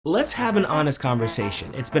Let's have an honest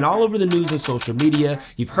conversation. It's been all over the news and social media.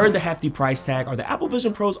 You've heard the hefty price tag. Are the Apple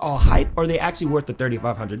Vision Pros all hype, or are they actually worth the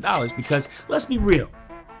 $3,500? Because let's be real,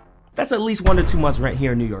 that's at least 1 to 2 months rent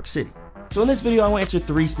here in New York City. So in this video, I want to answer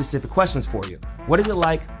 3 specific questions for you. What is it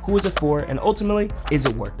like? Who is it for? And ultimately, is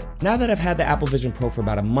it worth it? Now that I've had the Apple Vision Pro for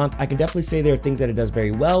about a month, I can definitely say there are things that it does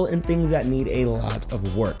very well and things that need a lot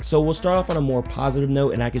of work. So we'll start off on a more positive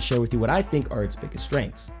note, and I can share with you what I think are its biggest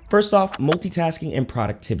strengths. First off, multitasking and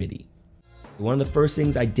productivity. One of the first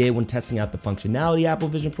things I did when testing out the functionality Apple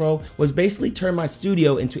Vision Pro was basically turn my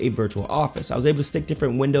studio into a virtual office. I was able to stick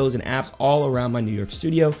different windows and apps all around my New York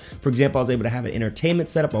studio. For example, I was able to have an entertainment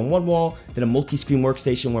setup on one wall, then a multi-screen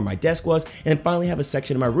workstation where my desk was, and then finally have a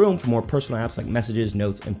section in my room for more personal apps like messages,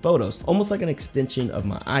 notes, and photos, almost like an extension of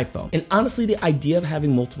my iPhone. And honestly, the idea of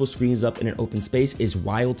having multiple screens up in an open space is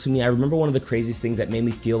wild to me. I remember one of the craziest things that made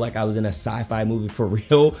me feel like I was in a sci-fi movie for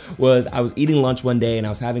real was I was eating lunch one day and I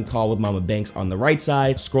was having a call with Mama Banks on the right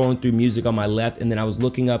side, scrolling through music on my left, and then I was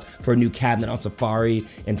looking up for a new cabinet on Safari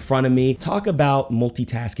in front of me. Talk about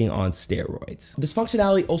multitasking on steroids. This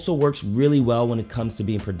functionality also works really well when it comes to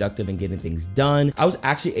being productive and getting things done. I was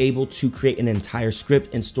actually able to create an entire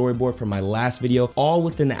script and storyboard for my last video, all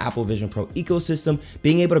within the Apple Vision Pro ecosystem,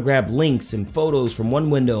 being able to grab links and photos from one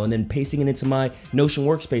window and then pasting it into my Notion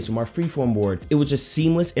workspace or my freeform board. It was just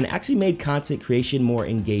seamless and actually made content creation more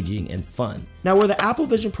engaging and fun. Now, where the Apple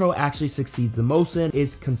Vision Pro actually succeeds the most in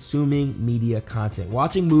is consuming media content.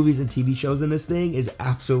 Watching movies and TV shows in this thing is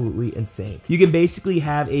absolutely insane. You can basically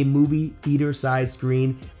have a movie theater size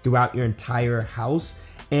screen throughout your entire house.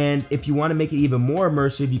 And if you want to make it even more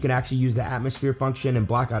immersive, you can actually use the atmosphere function and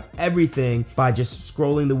block out everything by just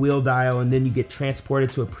scrolling the wheel dial, and then you get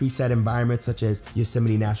transported to a preset environment such as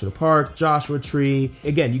Yosemite National Park, Joshua Tree.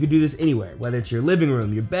 Again, you can do this anywhere, whether it's your living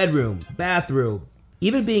room, your bedroom, bathroom.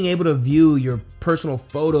 Even being able to view your personal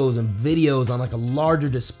photos and videos on like a larger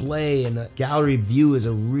display and a gallery view is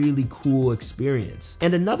a really cool experience.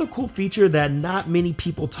 And another cool feature that not many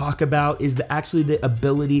people talk about is actually the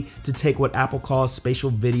ability to take what Apple calls spatial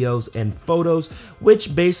videos and photos,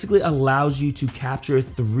 which basically allows you to capture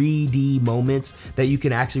 3D moments that you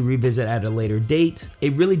can actually revisit at a later date.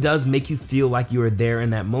 It really does make you feel like you are there in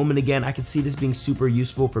that moment again. I can see this being super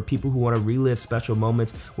useful for people who want to relive special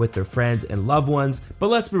moments with their friends and loved ones. But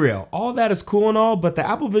let's be real, all that is cool and all, but the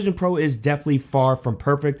Apple Vision Pro is definitely far from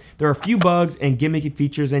perfect. There are a few bugs and gimmicky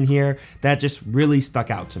features in here that just really stuck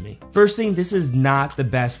out to me. First thing, this is not the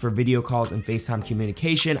best for video calls and FaceTime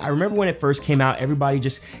communication. I remember when it first came out, everybody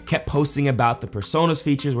just kept posting about the personas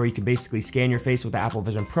features where you can basically scan your face with the Apple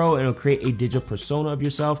Vision Pro and it'll create a digital persona of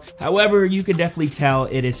yourself. However, you can definitely tell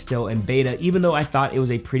it is still in beta, even though I thought it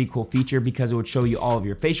was a pretty cool feature because it would show you all of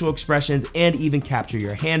your facial expressions and even capture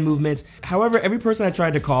your hand movements. However, every person I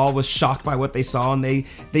tried to call was shocked by what they saw, and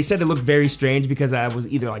they said it looked very strange because I was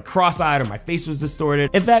either like cross-eyed or my face was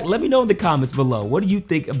distorted. In fact, let me know in the comments below, what do you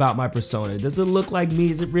think about my persona? Does it look like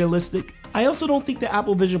me? Is it realistic? I also don't think the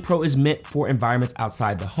Apple Vision Pro is meant for environments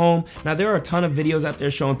outside the home. Now, there are a ton of videos out there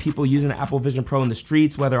showing people using the Apple Vision Pro in the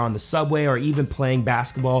streets, whether on the subway or even playing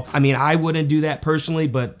basketball. I mean, I wouldn't do that personally,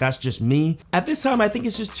 but that's just me. At this time, I think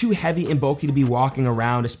it's just too heavy and bulky to be walking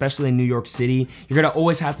around, especially in New York City. You're gonna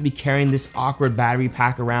always have to be carrying this awkward battery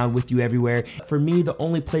pack around with you everywhere. For me, the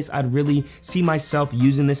only place I'd really see myself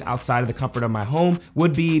using this outside of the comfort of my home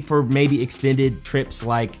would be for maybe extended trips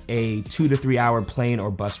like a 2 to 3 hour plane or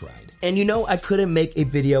bus ride. And you know, I couldn't make a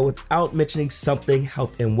video without mentioning something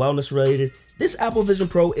health and wellness related. This Apple Vision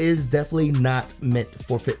Pro is definitely not meant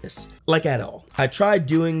for fitness, like at all. I tried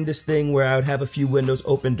doing this thing where I would have a few windows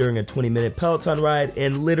open during a 20-minute Peloton ride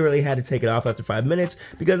and literally had to take it off after 5 minutes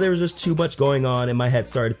because there was just too much going on and my head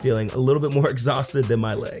started feeling a little bit more exhausted than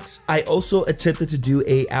my legs. I also attempted to do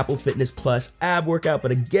a Apple Fitness Plus ab workout,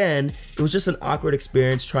 but again, it was just an awkward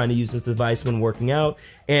experience trying to use this device when working out,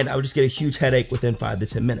 and I would just get a huge headache within 5 to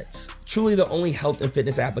 10 minutes. Truly, the only health and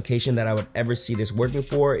fitness application that I would ever see this working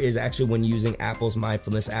for is actually when using Apple's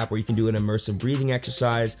mindfulness app, where you can do an immersive breathing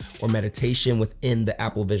exercise or meditation within the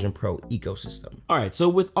Apple Vision Pro ecosystem. All right, so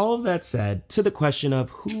with all of that said, to the question of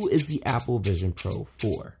who is the Apple Vision Pro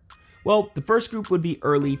for? Well, the first group would be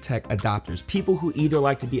early tech adopters, people who either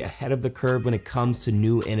like to be ahead of the curve when it comes to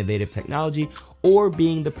new innovative technology, or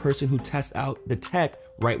being the person who tests out the tech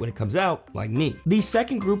right when it comes out, like me. The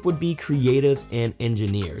second group would be creatives and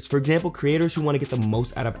engineers. For example, creators who want to get the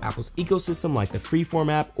most out of Apple's ecosystem, like the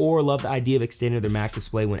Freeform app, or love the idea of extending their Mac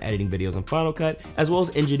display when editing videos on Final Cut, as well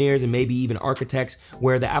as engineers and maybe even architects,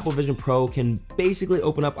 where the Apple Vision Pro can basically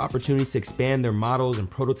open up opportunities to expand their models and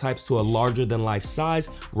prototypes to a larger than life size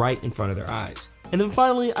right in front of their eyes. And then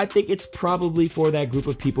finally, I think it's probably for that group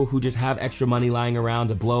of people who just have extra money lying around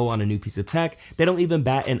to blow on a new piece of tech. They don't even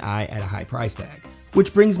bat an eye at a high price tag.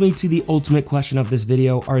 Which brings me to the ultimate question of this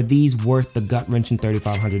video: are these worth the gut-wrenching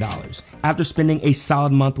 $3,500? After spending a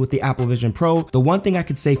solid month with the Apple Vision Pro, the one thing I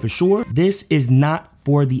could say for sure, this is not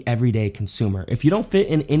for the everyday consumer. If you don't fit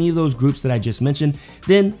in any of those groups that I just mentioned,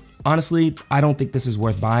 then honestly, I don't think this is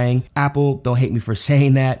worth buying. Apple, don't hate me for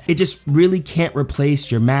saying that. It just really can't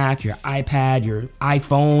replace your Mac, your iPad, your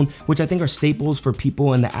iPhone, which I think are staples for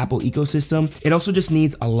people in the Apple ecosystem. It also just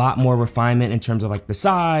needs a lot more refinement in terms of like the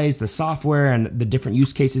size, the software, and the different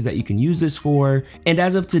use cases that you can use this for. And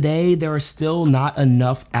as of today, there are still not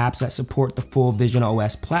enough apps that support the full Vision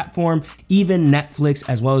OS platform. Even Netflix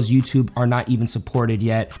as well as YouTube are not even supported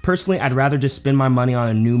yet. Personally, I'd rather just spend my money on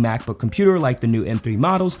a new MacBook computer like the new M3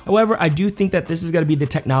 models. However, I do think that this is going to be the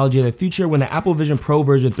technology of the future. When the Apple Vision Pro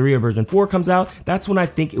version 3 or version 4 comes out, that's when I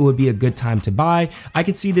think it would be a good time to buy. I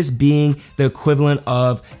could see this being the equivalent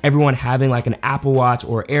of everyone having like an Apple Watch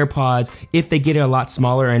or AirPods if they get it a lot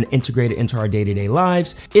smaller and integrate it into our day-to-day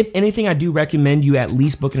lives. If anything, I do recommend you at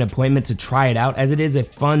least book an appointment to try it out, as it is a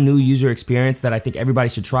fun new user experience that I think everybody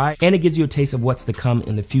should try, and it gives you a taste of what's to come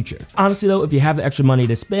in the future. Honestly though, if you have the extra money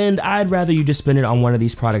to spend, I'd rather you just spend it on one of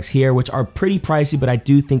these products here, which are pretty pricey, but I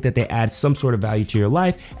do think that they add some sort of value to your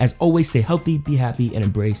life. As always, stay healthy, be happy, and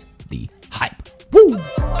embrace the hype. Woo!